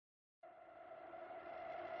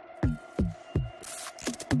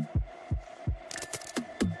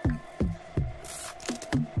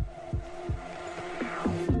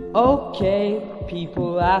Okay,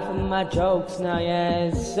 people laugh at my jokes now, yeah,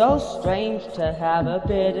 it's so strange to have a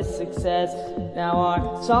bit of success. Now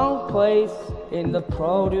our song plays in the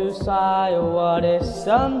produce aisle. What if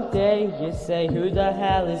someday you say, who the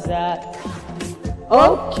hell is that?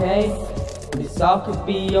 Okay, this all could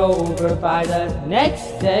be over by the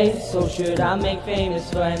next day, so should I make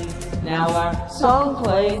famous friends? Now our song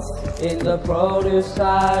plays in the produce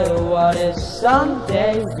aisle. What if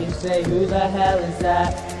someday you say, who the hell is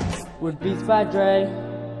that? Would Beats by Dre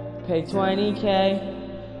pay $20K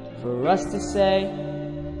for us to say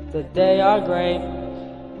that they are great?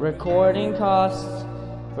 Recording costs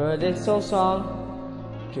for this whole song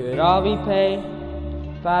could all be paid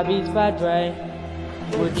by Beats by Dre.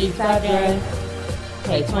 Would Beats by Dre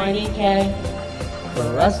pay $20K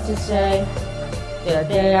for us to say that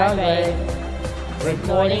they are great?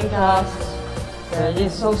 Recording costs for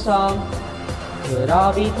this whole song could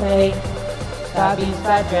all be paid by Beats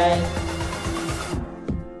by Dre.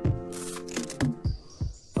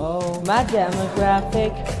 Oh, my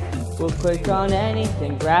demographic will click on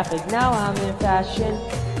anything graphic. Now I'm in fashion.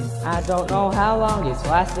 I don't know how long it's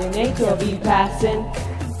lasting. It could be passing.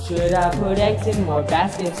 Should I put eggs in more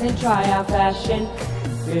baskets and try out fashion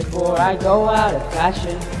before I go out of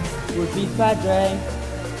fashion? Would Beats by Dre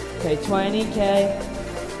pay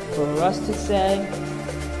 $20K for us to say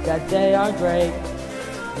that they are great?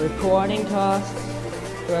 Recording costs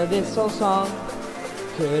for this whole song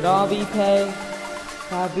could all be paid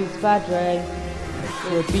by Beats by Dre.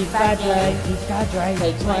 Would Beats by Dre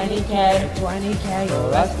pay $20K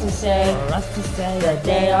for us to say that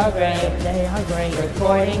they are great?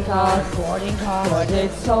 Recording costs for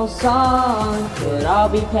this whole song could all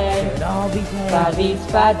be paid by Beats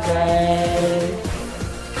by Dre.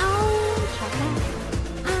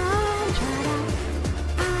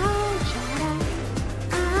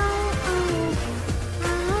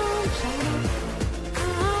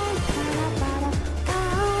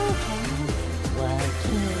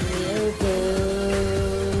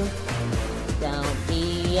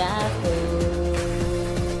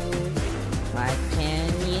 What can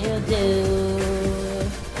you do?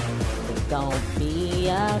 Don't be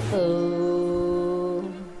a fool.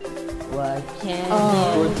 What can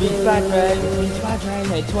you Would do? Beats by Dre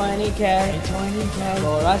pay $20K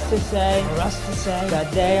for us to say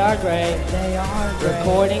that they are great?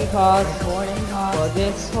 Recording costs for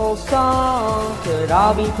this whole song could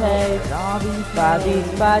all be paid by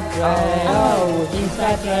Beats by Dre. Oh, would Beats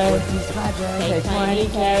by Dre pay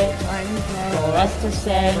 $20K for us to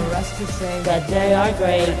say that they are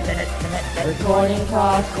great? Recording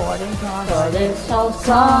costs for this whole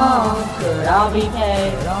song could all be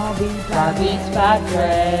paid by Beats by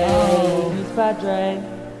Dre. Oh, Beats by Dre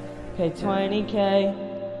pay $20K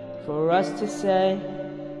for us to say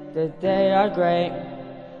that they are great.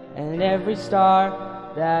 And every star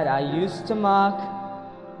that I used to mock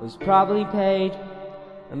was probably paid.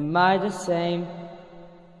 Am I the same?